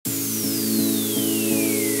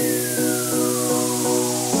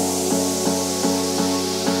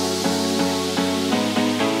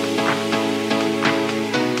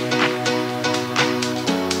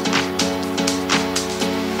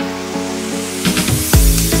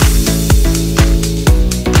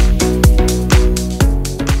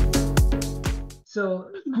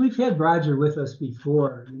we've had Roger with us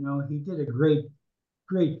before. He did a great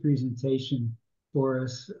presentation for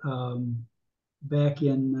us back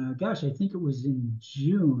in, gosh, I think it was in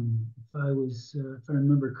June, if I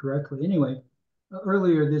remember correctly. Anyway,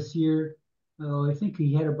 earlier this year, I think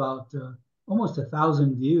he had about almost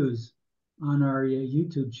 1,000 views on our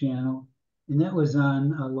YouTube channel, and that was on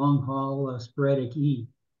long haul sporadic E,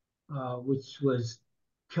 which was,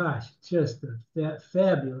 gosh, just a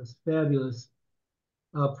fabulous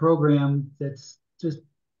program that's just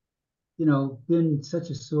been such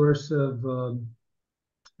a source of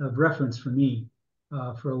reference for me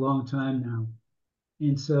for a long time now.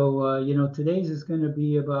 And so today's is going to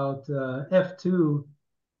be about F2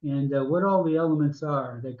 and what all the elements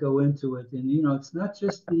are that go into it. And it's not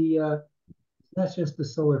just the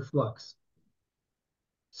solar flux.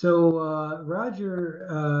 So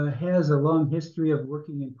Roger has a long history of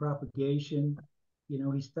working in propagation.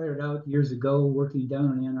 He started out years ago working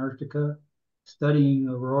down in Antarctica, studying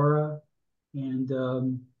aurora,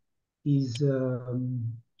 and he's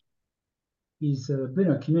been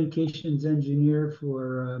a communications engineer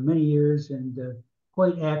for many years and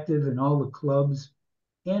quite active in all the clubs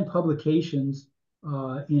and publications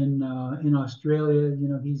in Australia.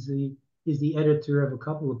 He's the editor of a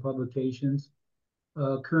couple of publications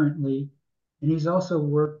currently, and he's also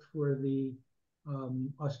worked for the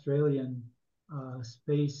Australian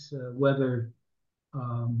Space Weather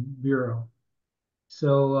Bureau.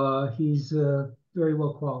 So he's very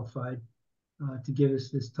well qualified to give us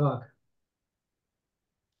this talk.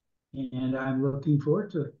 And I'm looking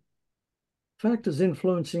forward to it. Factors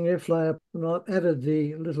influencing airflow, and I've added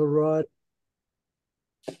the little ride.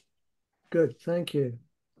 Good, thank you.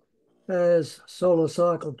 As solar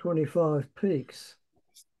cycle 25 peaks.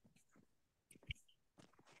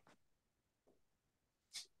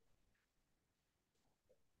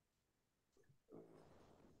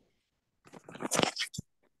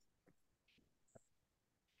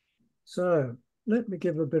 So let me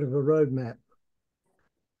give a bit of a roadmap.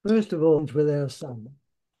 First of all, with our sun.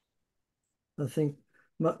 I think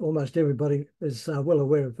almost everybody is well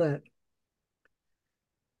aware of that.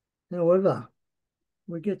 However,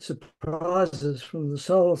 we get surprises from the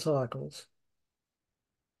solar cycles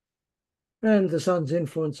and the sun's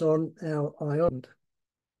influence on our ion.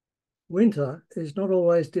 Winter is not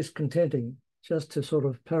always discontenting, just to sort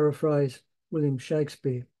of paraphrase William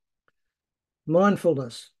Shakespeare.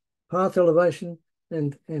 Mindfulness, path elevation,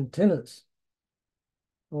 and antennas.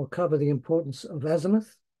 I'll cover the importance of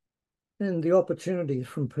azimuth and the opportunities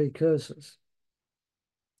from precursors.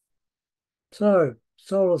 So,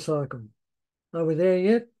 solar cycle. Are we there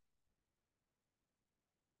yet?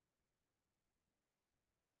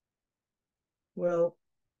 Well,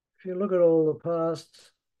 if you look at all the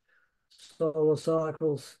past solar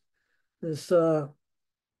cycles, there's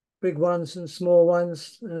big ones and small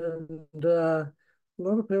ones, and a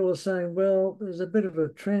lot of people are saying, well, there's a bit of a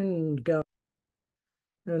trend going,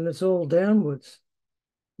 and it's all downwards.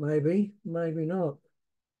 Maybe, maybe not.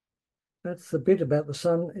 That's the bit about the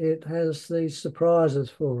sun. It has these surprises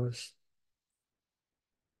for us.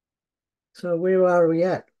 So where are we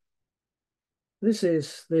at? This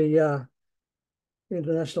is the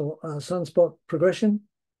International Sunspot Progression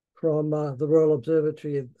from the Royal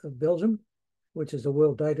Observatory of Belgium, which is a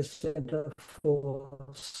world data center for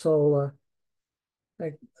solar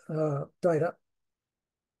data.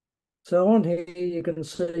 So on here you can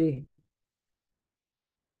see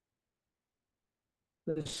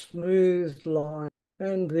the smooth line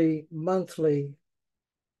and the monthly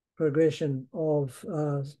progression of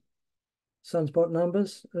sunspot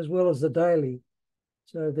numbers, as well as the daily.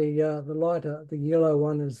 So the lighter, the yellow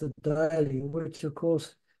one is the daily, which of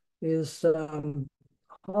course is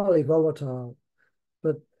highly volatile,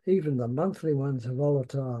 but even the monthly ones are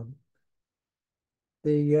volatile.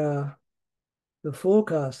 The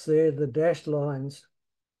forecast there, the dashed lines,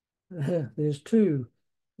 there's two,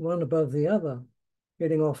 one above the other,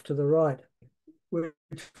 getting off to the right. Which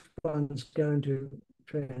one's going to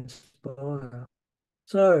transpire?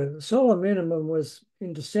 So the solar minimum was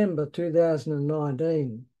in December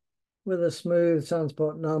 2019 with a smooth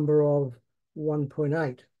sunspot number of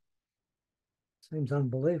 1.8. Seems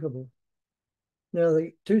unbelievable. Now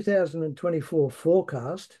the 2024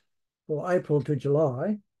 forecast for April to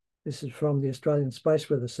July, this is from the Australian Space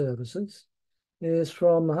Weather Services, is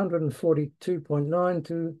from 142.9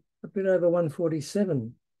 to a bit over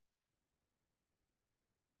 147.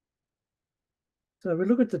 So we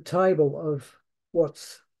look at the table of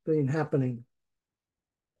what's been happening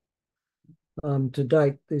to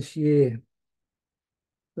date this year.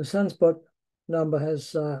 The sunspot number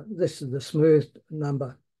has, this is the smooth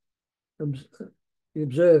number, the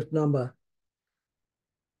observed number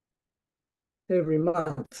every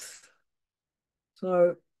month.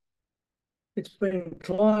 So it's been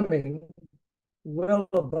climbing well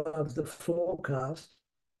above the forecast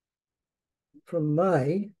from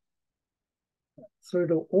May through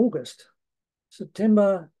to August.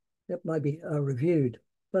 September, it may be reviewed,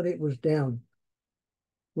 but it was down.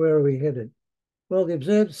 Where are we headed? Well, the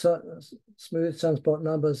observed smooth sunspot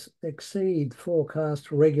numbers exceed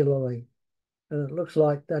forecast regularly, and it looks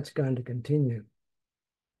like that's going to continue.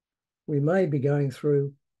 We may be going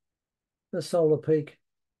through a solar peak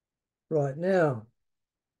right now,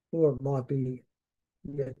 or it might be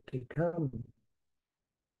yet to come.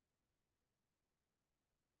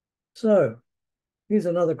 So here's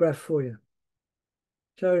another graph for you.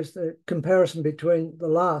 Shows the comparison between the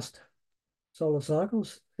last solar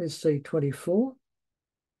cycles, SC24,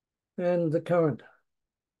 and the current.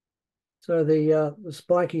 So the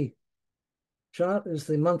spiky chart is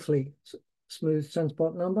the monthly smooth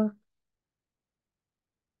sunspot number,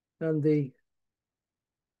 and the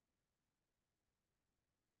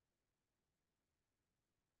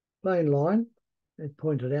plain line, it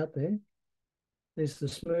pointed out there, is the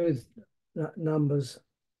smooth numbers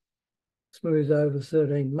smooth over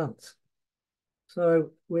 13 months.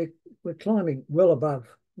 So we're climbing well above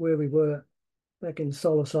where we were back in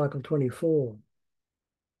solar cycle 24.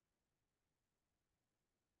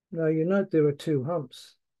 Now you note there are two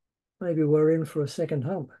humps. Maybe we're in for a second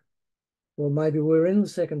hump, or maybe we're in the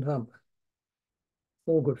second hump.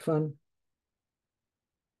 All good fun.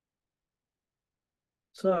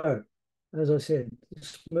 So, as I said, the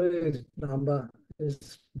smooth number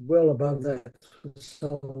is well above that for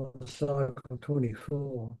solar cycle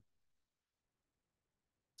 24.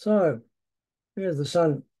 So, here's the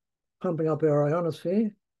sun pumping up our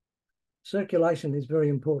ionosphere. Circulation is very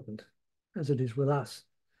important, as it is with us.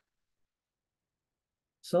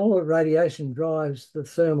 Solar radiation drives the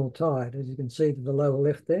thermal tide, as you can see to the lower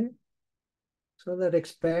left there. So that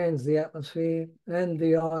expands the atmosphere and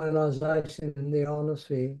the ionization in the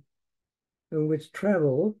ionosphere, in which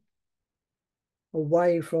travel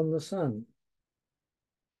away from the sun.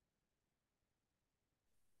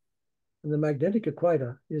 And the magnetic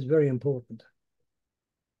equator is very important.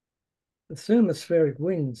 The thermospheric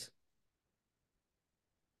winds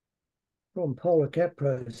from polar cap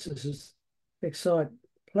processes excite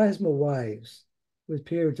plasma waves with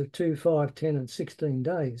periods of 2, 5, 10, and 16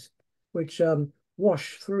 days, which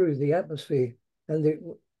wash through the atmosphere and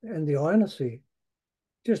the ionosphere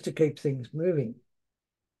just to keep things moving.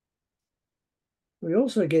 We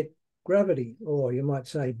also get gravity, or you might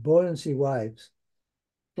say buoyancy waves,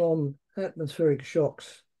 from atmospheric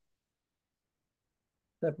shocks.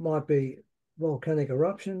 That might be volcanic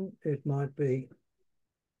eruption, it might be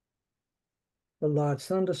a large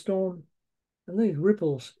thunderstorm, and these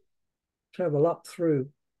ripples travel up through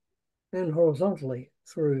and horizontally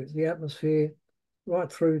through the atmosphere,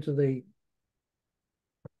 right through to the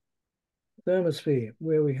thermosphere,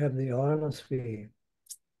 where we have the ionosphere.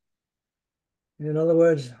 In other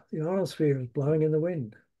words, the ionosphere is blowing in the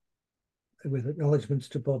wind, with acknowledgements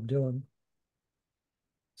to Bob Dylan.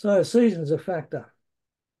 So season's a factor.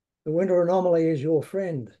 The winter anomaly is your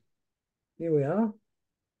friend. Here we are.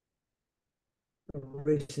 A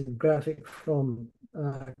recent graphic from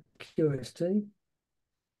QST,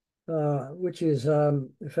 which is,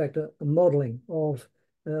 in fact, a modelling of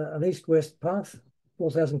an east-west path,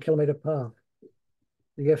 4,000 kilometre path.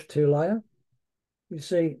 The F2 layer. You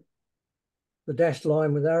see the dashed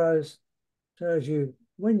line with arrows tells you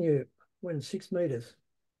when 6 metres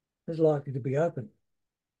is likely to be open.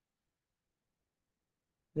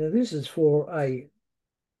 Now this is for a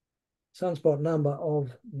sunspot number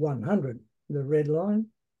of 100, the red line,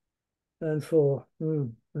 and for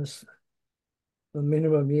this, the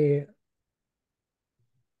minimum year,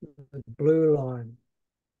 the blue line.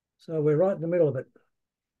 So we're right in the middle of it.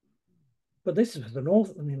 But this is for the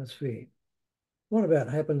northern hemisphere. What about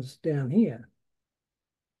happens down here?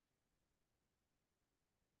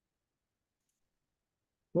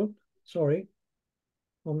 Whoop, sorry,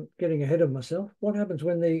 I'm getting ahead of myself. What happens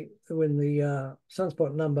when the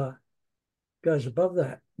sunspot number goes above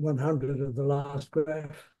that 100 of the last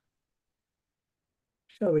graph?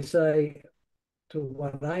 Shall we say to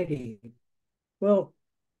 180? Well,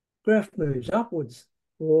 graph moves upwards,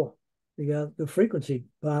 or the frequency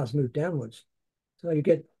bars move downwards. So you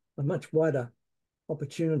get a much wider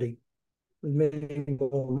opportunity with many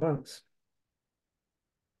more months.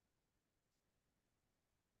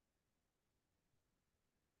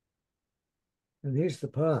 And here's the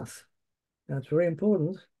path. Now it's very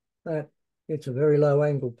important that it's a very low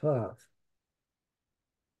angle path.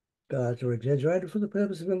 Scars are exaggerated for the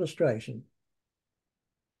purpose of illustration.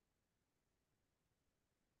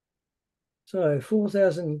 So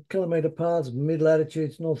 4,000 kilometre paths of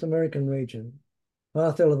mid-latitudes North American region.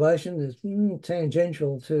 Path elevation is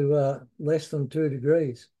tangential to less than 2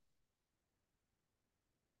 degrees.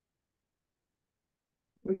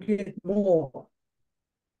 We get more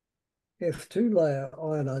F2 layer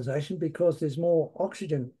ionisation because there's more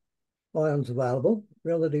oxygen ions available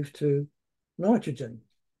relative to nitrogen,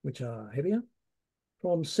 which are heavier,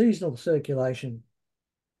 from seasonal circulation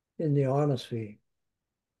in the ionosphere.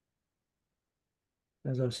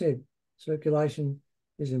 As I said, circulation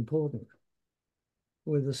is important.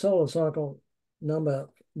 With the solar cycle number,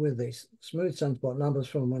 with these smooth sunspot numbers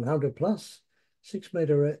from 100 plus, 6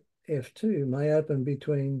 metre F2 may open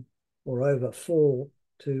between or over fall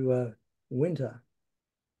to winter,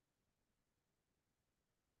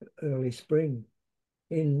 early spring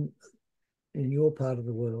in your part of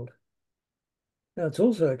the world. Now, it's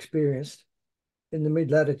also experienced in the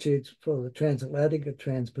mid-latitudes for the transatlantic and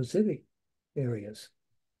trans-Pacific areas.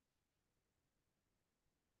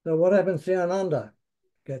 So what happens down under?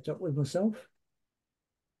 Catch up with myself?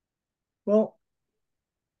 Well,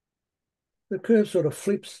 the curve sort of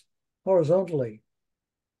flips horizontally.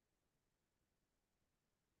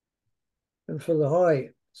 And for the high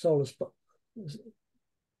solar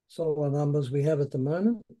numbers we have at the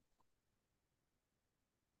moment,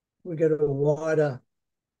 we get a wider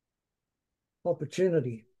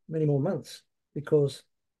opportunity, many more months, because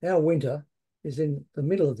our winter is in the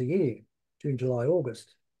middle of the year, June, July,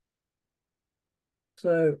 August.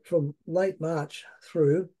 So from late March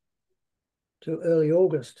through to early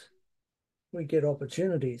August, we get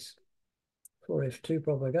opportunities for F2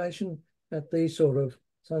 propagation at these sort of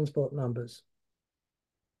sunspot numbers.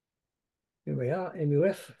 Here we are,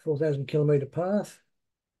 MUF, 4,000 kilometre path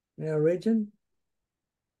in our region.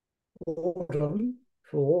 Autumn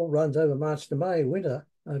fall runs over March to May, winter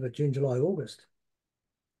over June, July, August.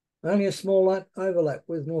 Only a small overlap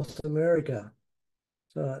with North America.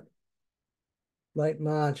 So late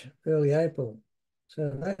March, early April.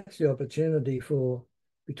 So that's the opportunity for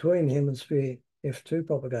between hemisphere F2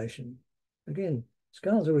 propagation. Again,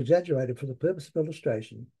 scales are exaggerated for the purpose of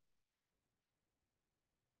illustration.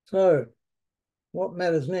 So what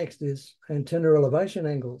matters next is antenna elevation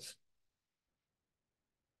angles.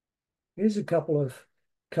 Here's a couple of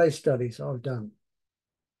case studies I've done.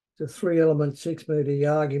 It's a 3-element 6 metre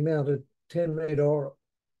Yagi mounted 10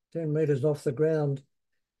 metres off the ground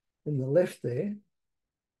in the left there.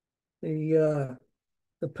 The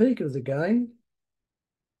peak of the gain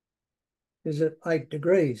is at 8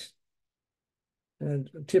 degrees. And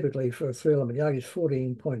typically for a 3-element Yagi is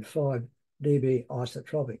 14.5 dB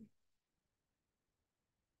isotropic.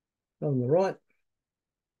 On the right,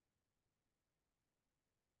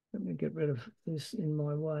 let me get rid of this in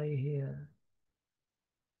my way here.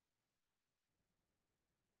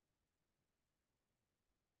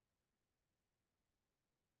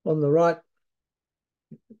 On the right,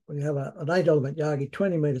 we have an 8-element Yagi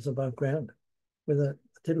 20 metres above ground with a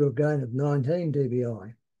typical gain of 19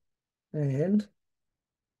 dBi. And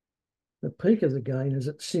the peak of the gain is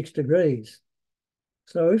at 6 degrees.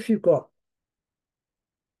 So if you've got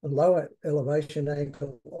a lower elevation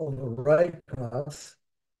angle of a rate path,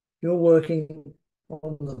 you're working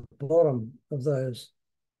on the bottom of those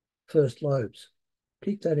first lobes.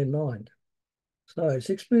 Keep that in mind. So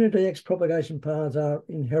 6 metre DX propagation paths are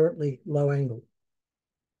inherently low angle,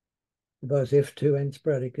 both F2 and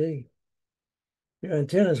sporadic E. Your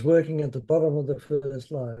antenna is working at the bottom of the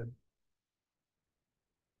first lobe.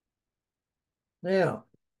 Now,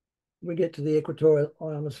 we get to the equatorial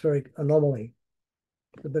ionospheric anomaly.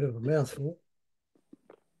 It's a bit of a mouthful.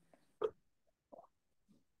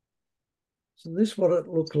 So this is what it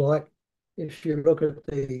looked like if you look at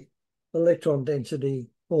the electron density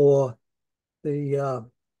or the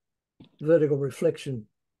vertical reflection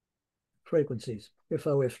frequencies,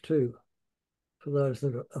 FOF2, for those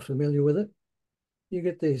that are familiar with it. You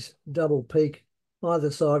get this double peak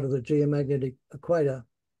either side of the geomagnetic equator,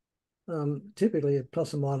 typically at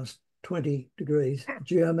plus or minus 20 degrees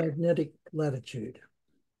geomagnetic latitude.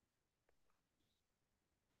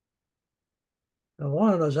 Now,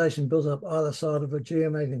 ionization builds up either side of a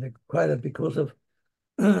geomagnetic equator because of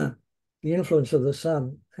the influence of the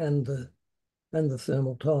sun and the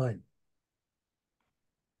thermal tide.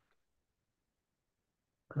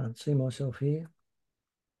 Can't see myself here.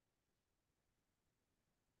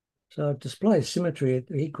 So it displays symmetry at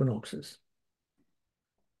the equinoxes.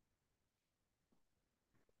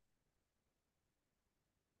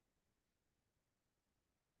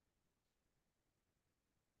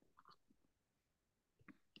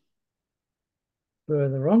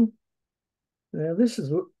 further on. Now, this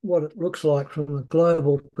is what it looks like from a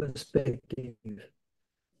global perspective.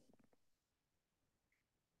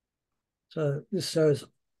 So this shows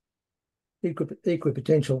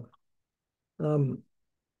equipotential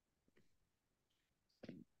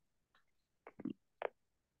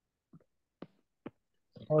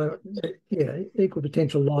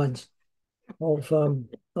equipotential lines of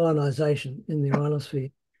ionization in the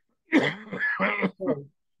ionosphere. So you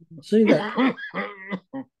can see that.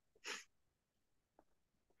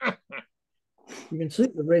 You can see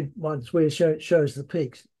the red ones where it shows the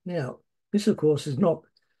peaks. Now, this, of course, is not.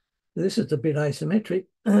 This is a bit asymmetric,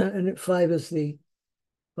 and it favours the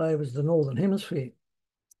northern hemisphere.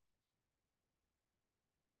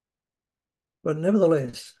 But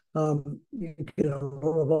nevertheless, you get a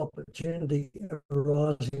lot of opportunity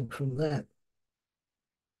arising from that.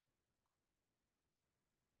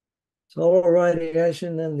 Solar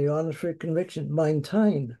radiation and the ionospheric convection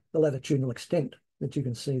maintain the latitudinal extent that you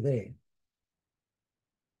can see there.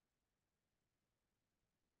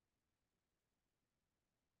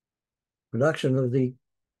 Production of the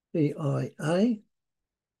EIA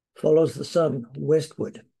follows the sun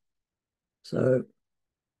westward. So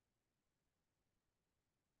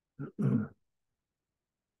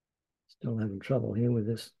still having trouble here with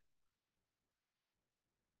this.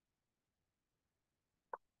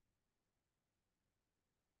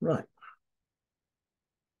 Right.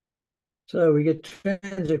 So we get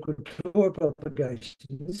trans-equatorial propagation.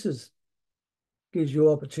 This gives you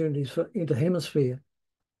opportunities for interhemisphere,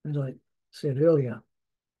 as I said earlier.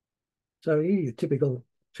 So here your typical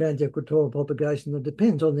trans-equatorial propagation that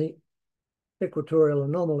depends on the equatorial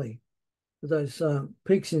anomaly, those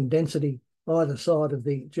peaks in density either side of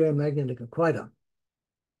the geomagnetic equator.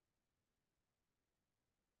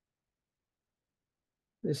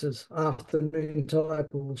 This is afternoon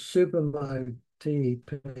tidal supermode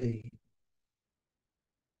TEP.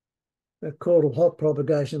 A caudal hot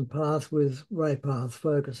propagation path with ray path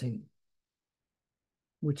focusing,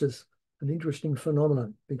 which is an interesting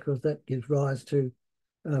phenomenon because that gives rise to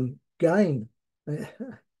gain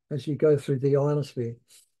as you go through the ionosphere.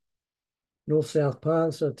 North-south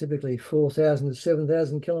paths are typically 4,000 to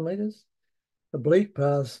 7,000 kilometres. Oblique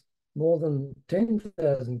paths more than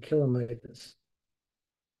 10,000 kilometres.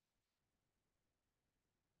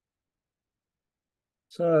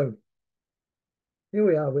 So here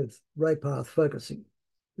we are with ray path focusing.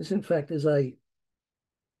 This, in fact, is a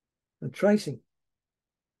tracing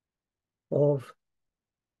of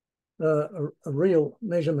a real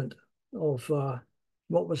measurement of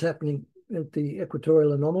what was happening at the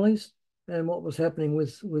equatorial anomalies and what was happening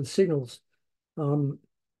with signals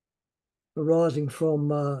arising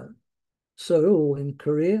from Seoul in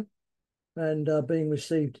Korea and being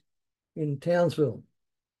received in Townsville.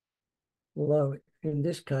 Although in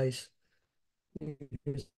this case, you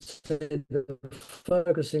said that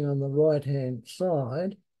focusing on the right-hand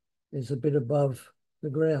side is a bit above the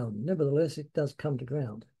ground. Nevertheless, it does come to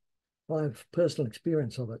ground. I have personal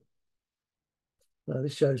experience of it. So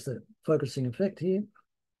this shows the focusing effect here.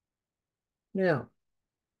 Now,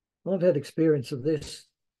 I've had experience of this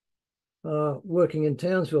working in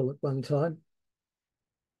Townsville at one time.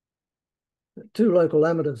 Two local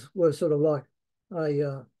amateurs were sort of like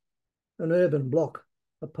an urban block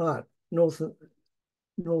apart, north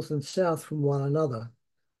and south from one another.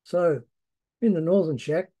 So in the northern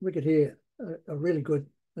shack, we could hear a really good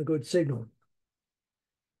signal.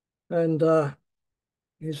 And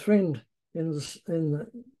his friend in the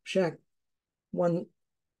shack, one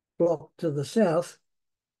block to the south,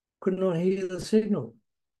 could not hear the signal.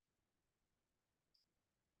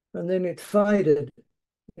 And then it faded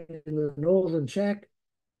in the northern shack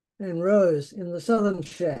and rose in the southern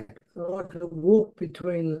shack. So I could walk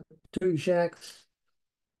between the two shacks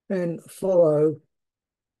and follow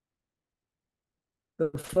the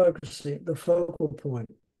focal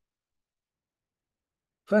point.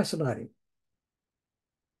 Fascinating.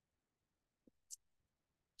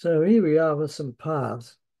 So here we are with some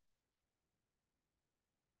paths.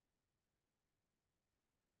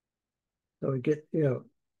 So we get,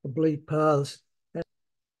 oblique paths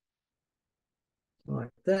like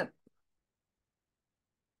that.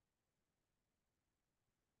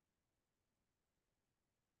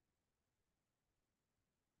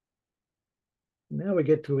 Now we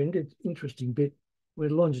get to an interesting bit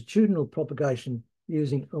with longitudinal propagation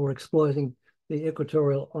using or exploiting the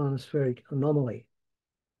equatorial ionospheric anomaly.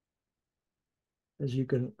 As you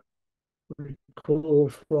can recall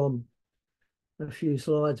from a few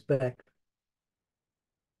slides back,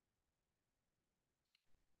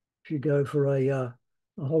 if you go for a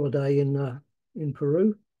holiday in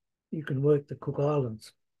Peru, you can work the Cook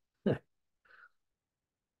Islands.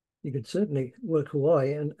 You could certainly work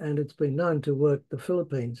Hawaii, and it's been known to work the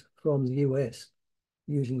Philippines from the US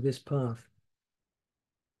using this path.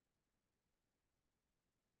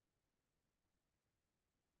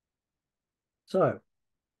 So,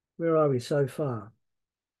 where are we so far?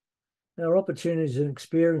 Our opportunities and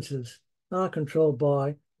experiences are controlled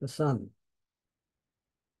by the sun.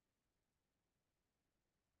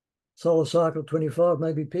 Solar cycle 25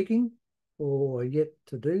 may be peaking, or yet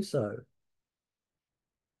to do so.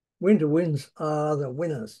 Winter winds are the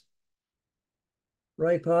winners.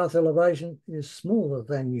 Ray path elevation is smaller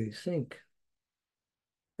than you think.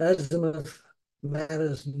 Azimuth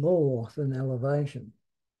matters more than elevation.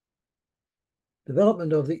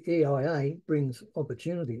 Development of the EIA brings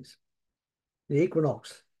opportunities. The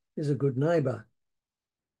equinox is a good neighbour.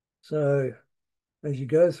 So as you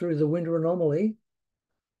go through the winter anomaly,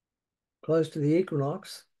 close to the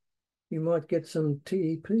equinox, you might get some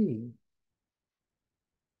TEP.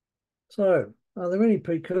 So are there any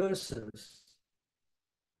precursors?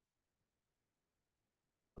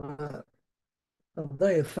 Are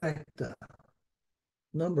they a factor?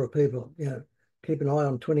 A number of people, keep an eye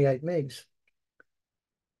on 28 megs.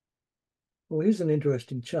 Well, here's an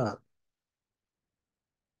interesting chart.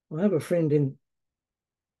 I have a friend in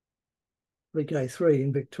VK3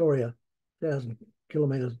 in Victoria, 1,000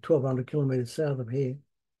 kilometres, 1,200 kilometres south of here,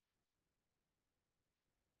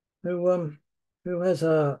 who has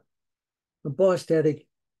a bistatic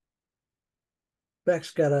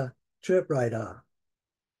backscatter chirp radar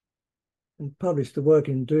and published the work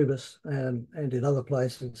in Dubis and in other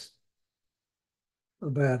places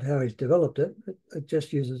about how he's developed it. It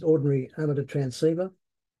just uses ordinary amateur transceiver,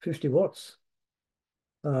 50 watts,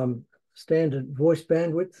 standard voice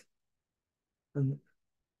bandwidth, and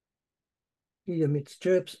he emits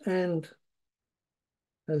chirps and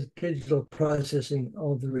has digital processing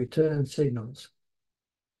of the return signals.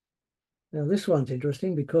 Now this one's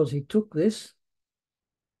interesting because he took this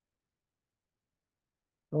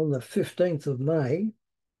on the 15th of May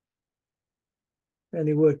and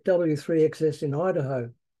he worked W3XS in Idaho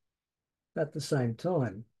at the same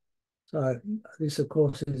time. So this, of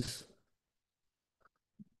course, is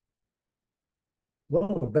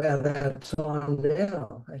well about our time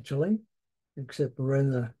now, actually, except we're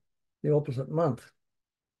in the opposite month.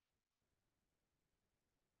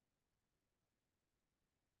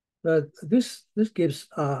 So this gives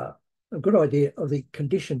a good idea of the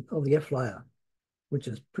condition of the F layer, which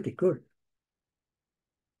is pretty good.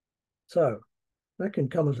 So that can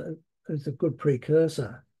come as a good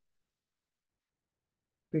precursor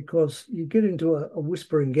because you get into a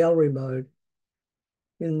whispering gallery mode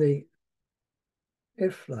in the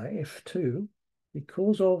F layer, F2,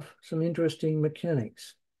 because of some interesting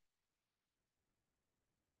mechanics.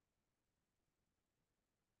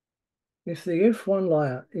 If the F1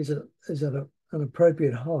 layer is at an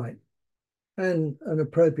appropriate height and an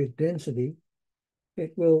appropriate density,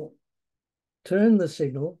 it will turn the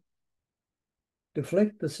signal,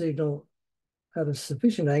 deflect the signal at a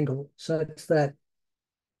sufficient angle such that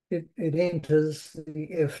it enters the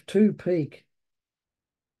F2 peak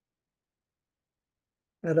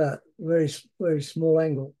at a very, very small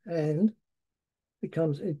angle and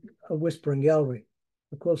becomes a whispering gallery.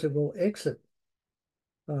 Of course, it will exit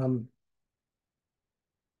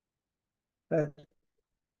at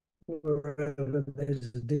wherever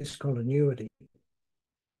there's a discontinuity.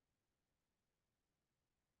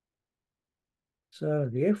 So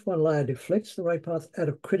the F1 layer deflects the ray path at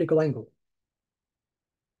a critical angle.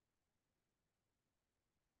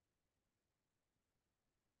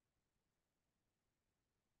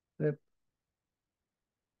 Yep.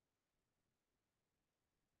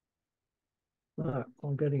 Right,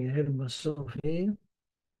 I'm getting ahead of myself here.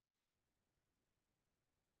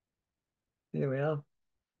 There we are.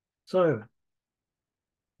 So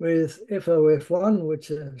with FOF1,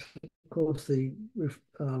 which is, of course, the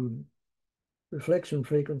reflection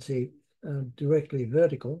frequency directly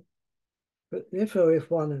vertical, but the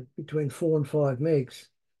FOF1 is between 4 and 5 megs,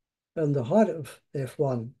 and the height of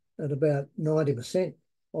F1 at about 90%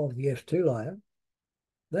 of the F2 layer,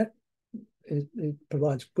 that it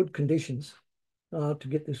provides good conditions to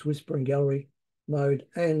get this whispering gallery mode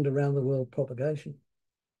and around the world propagation.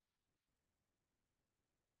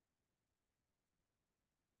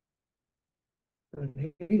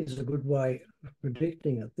 And here's a good way of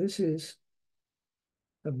predicting it. This is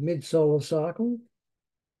a mid-solar cycle,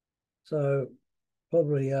 so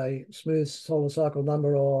probably a smooth solar cycle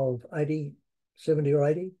number of 80, 70 or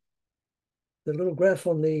 80. The little graph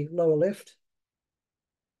on the lower left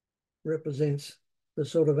represents the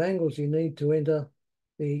sort of angles you need to enter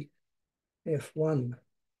the F1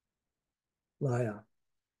 layer,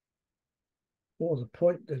 or the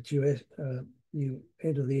point that you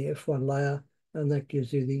enter the F1 layer, and that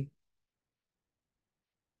gives you the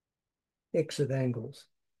exit angles.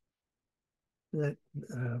 That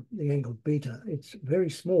the angle beta. It's very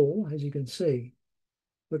small, as you can see,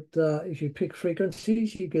 but if you pick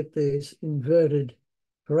frequencies, you get these inverted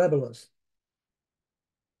parabolas.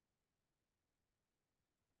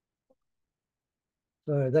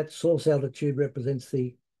 So that source altitude represents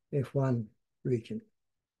the F1 region.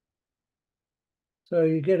 So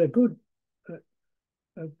you get a good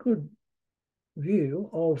view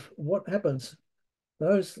of what happens.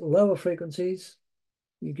 Those lower frequencies,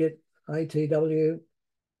 you get ATW,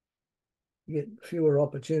 you get fewer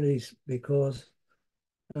opportunities because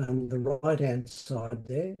the right-hand side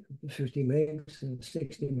there, 50 megs and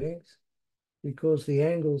 60 megs, because the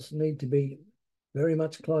angles need to be very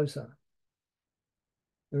much closer,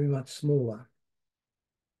 very much smaller.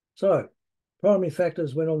 So primary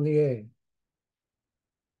factors went on the air.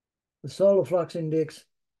 The solar flux index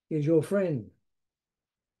is your friend.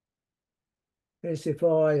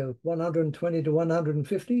 SFI of 120 to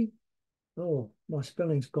 150. Oh, my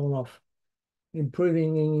spelling's gone off.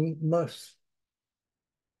 Improving in most.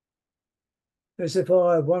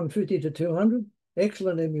 SFI of 150 to 200.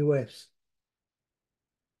 Excellent MUFs.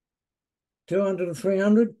 200 to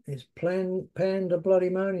 300 is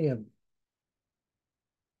pandemonium.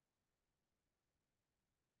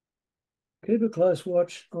 Keep a close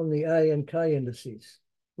watch on the A and K indices.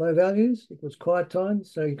 Low values equals quiet time,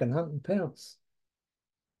 so you can hunt and pounce.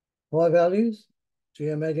 High values,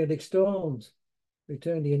 geomagnetic storms,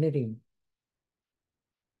 return to your knitting.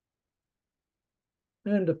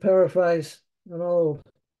 And to paraphrase an old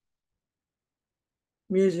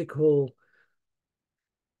music hall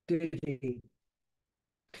ditty,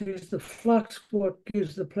 "'Tis the flux what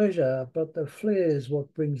gives the pleasure, but the flare's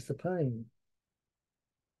what brings the pain."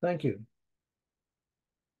 Thank you.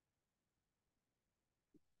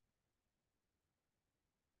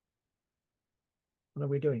 What are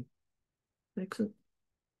we doing? Exit.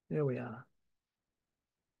 There we are.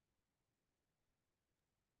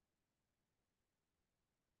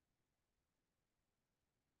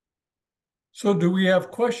 So do we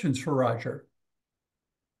have questions for Roger?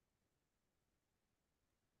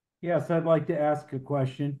 Yes, I'd like to ask a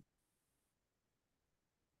question.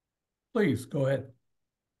 Please, go ahead.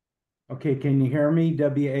 Okay, can you hear me?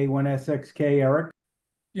 WA1SXK, Eric.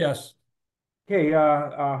 Yes. Okay,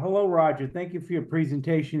 hello, Roger. Thank you for your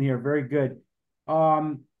presentation here. Very good.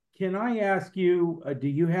 Can I ask you, do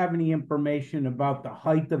you have any information about the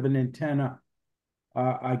height of an antenna?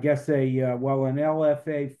 I guess well, an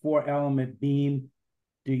LFA 4-element beam.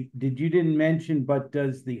 Didn't mention, but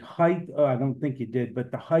does the height, I don't think you did,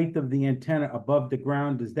 but the height of the antenna above the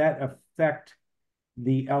ground, does that affect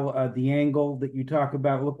the angle that you talk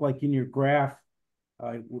about? It looked like in your graph,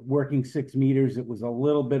 working 6 meters, it was a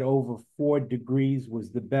little bit over 4 degrees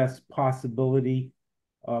was the best possibility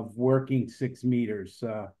of working 6 meters.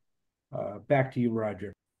 Back to you,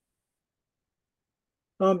 Roger.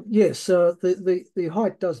 Yes, the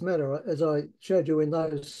height does matter, as I showed you in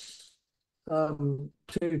those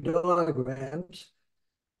two diagrams.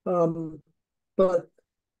 But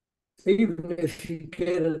even if you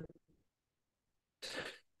get it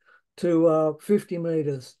to 50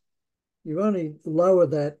 meters, you only lower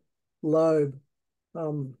that lobe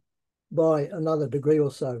by another degree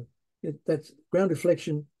or so. That's ground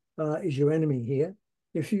deflection is your enemy here.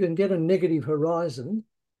 If you can get a negative horizon,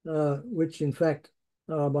 which in fact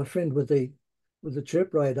my friend with the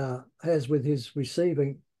chirp radar has with his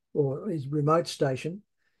receiving or his remote station,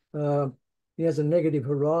 he has a negative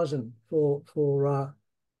horizon for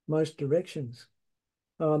most directions.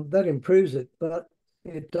 That improves it, but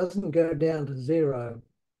it doesn't go down to zero.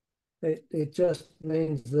 It just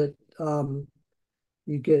means that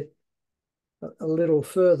you get a little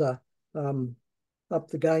further up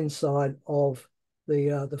the gain side of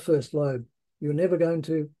the first lobe. You're never going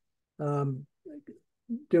to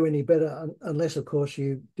do any better unless, of course,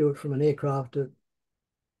 you do it from an aircraft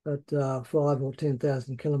at 5 or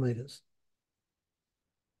 10,000 kilometers.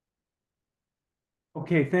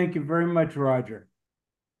 Okay, thank you very much, Roger.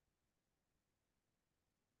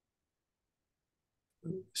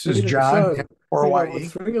 This is John, So, Hawaii.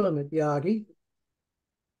 3-element Yagi.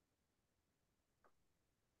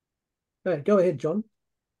 Go ahead, John.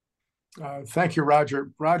 Thank you,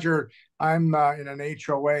 Roger. Roger, I'm in an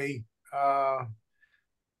HOA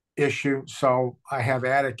issue, so I have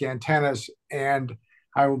attic antennas, and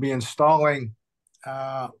I will be installing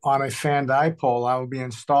on a fan dipole. I will be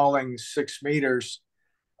installing 6 meters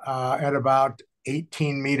at about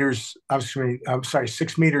 18 meters, I'm sorry,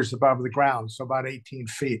 6 meters above the ground, so about 18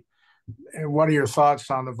 feet. And what are your thoughts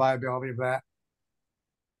on the viability of that?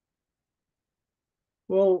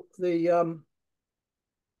 Well, the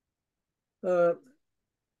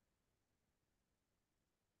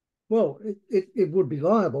well, it would be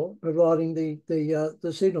viable, providing the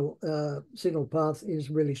signal path is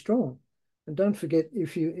really strong. And don't forget,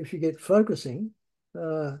 if you get focusing,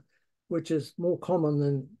 which is more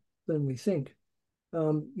common than we think,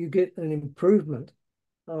 you get an improvement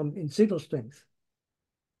in signal strength.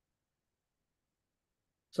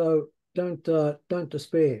 So don't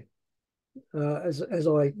despair. As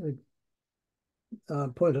I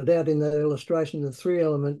pointed out in that illustration, the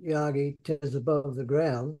 3-element Yagi test above the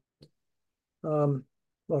ground.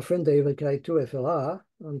 My friend the VK2ZRH,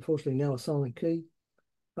 unfortunately now a silent key,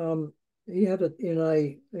 he had it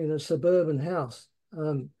in a suburban house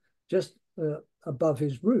just above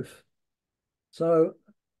his roof. So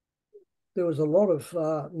there was a lot of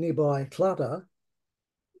nearby clutter,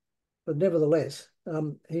 but nevertheless,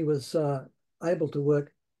 he was able to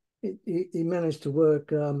work. He managed to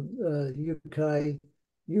work UK,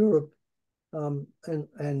 Europe, and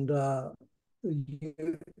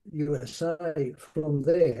USA from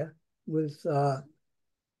there with an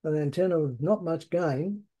antenna with not much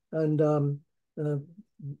gain and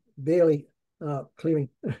barely clearing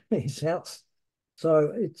his house.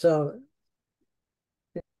 So it's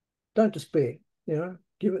don't despair. You know,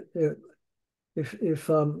 give it. If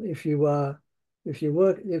you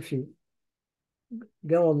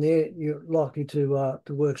go on there, you're likely to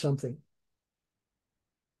work something.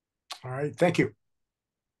 All right, thank you.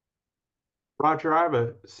 Roger, I have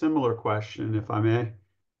a similar question, if I may.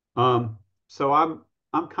 So I'm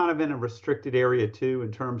kind of in a restricted area too,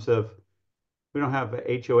 in terms of we don't have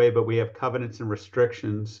a HOA, but we have covenants and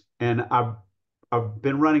restrictions. And I've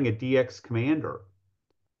been running a DX Commander.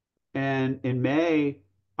 And in May,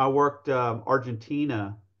 I worked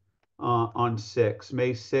Argentina on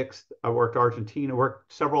May 6th. I worked Argentina,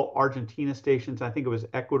 worked several Argentina stations. I think it was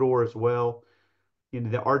Ecuador as well. You know,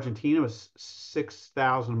 the Argentina was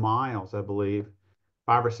 6,000 miles, I believe,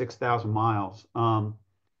 5 or 6,000 miles. I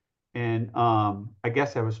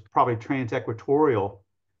guess I was probably trans-equatorial.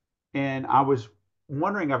 And I was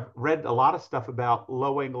wondering, I've read a lot of stuff about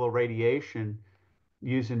low angle irradiation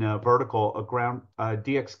using a ground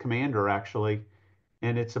DX Commander actually.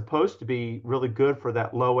 And it's supposed to be really good for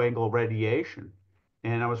that low angle radiation.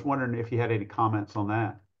 And I was wondering if you had any comments on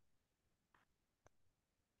that.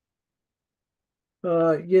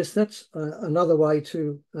 Yes, that's another way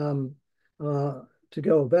to go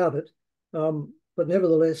about it. But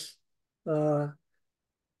nevertheless, ground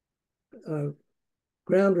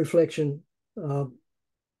reflection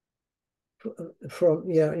from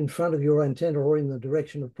in front of your antenna or in the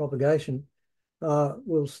direction of propagation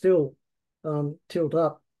will still tilt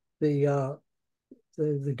up the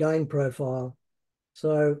gain profile.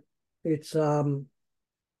 So it's you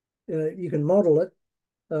can model it.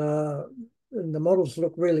 And the models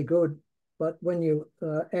look really good, but when you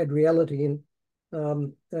add reality in,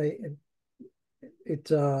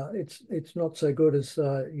 it's not so good as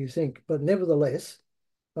you think. But nevertheless,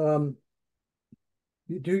 you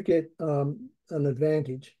do get an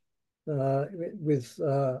advantage with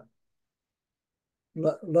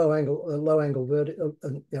low angle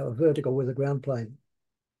vertical with a ground plane.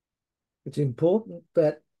 It's important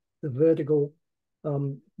that the vertical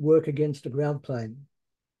work against a ground plane,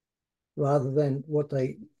 rather than what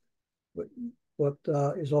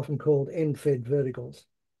is often called end-fed verticals.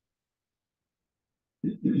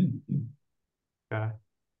 Okay.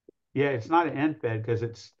 Yeah, it's not an end fed because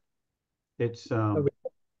it's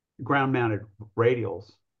ground mounted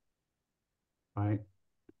radials, right?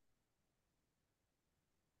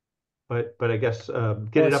 But I guess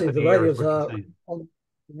get it up in the air is what you're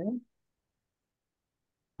saying.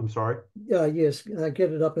 I'm sorry. Yes,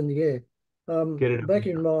 get it up in the air. Get it up Back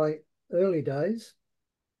in in my early days,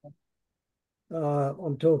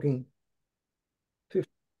 I'm talking 50.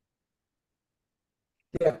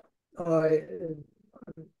 Yeah,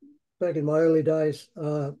 back in my early days,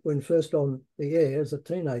 when first on the air as a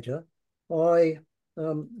teenager, I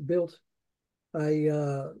built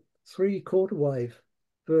a 3/4 wave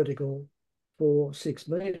vertical for 6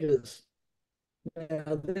 meters.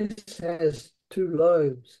 Now this has 2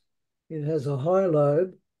 lobes. It has a high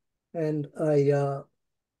lobe and a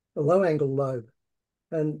low angle lobe,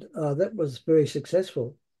 and that was very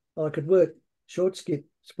successful. I could work short skip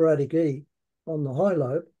sporadic E on the high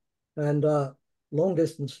lobe and long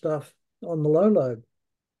distance stuff on the low lobe,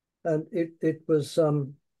 and it was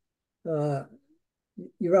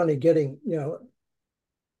you're only getting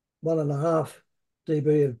 1.5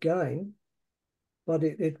 dB of gain, but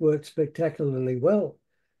it worked spectacularly well.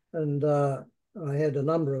 And I had a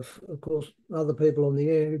number of course, other people on the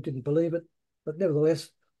air who didn't believe it, but nevertheless,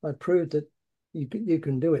 I proved that you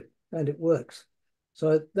can do it and it works.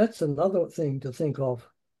 So that's another thing to think of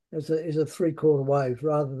as a 3/4 wave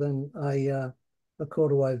rather than a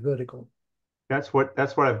quarter wave vertical. That's what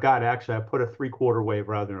I've got. Actually, I put a 3/4 wave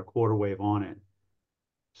rather than a quarter wave on it.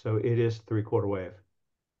 So it is 3/4 wave.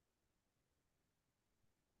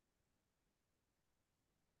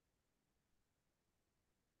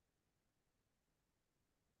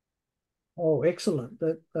 Oh, excellent.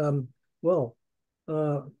 That well,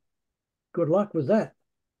 good luck with that.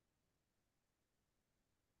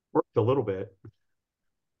 Worked a little bit.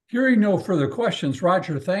 Hearing no further questions,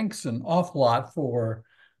 Roger, thanks an awful lot for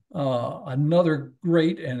another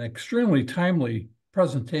great and extremely timely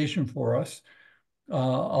presentation for us. A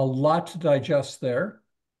lot to digest there.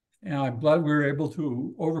 And I'm glad we were able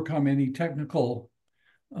to overcome any technical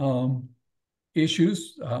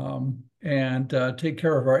issues and take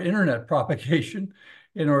care of our internet propagation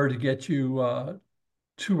in order to get you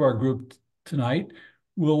to our group tonight.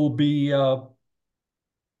 We'll be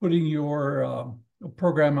putting your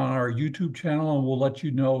program on our YouTube channel, and we'll let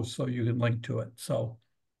you know so you can link to it. So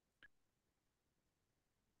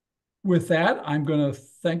with that, I'm going to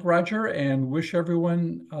thank Roger and wish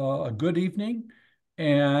everyone a good evening.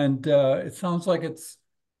 And it sounds like it's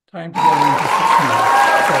time to get into 6 minutes.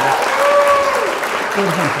 So, good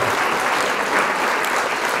hunting.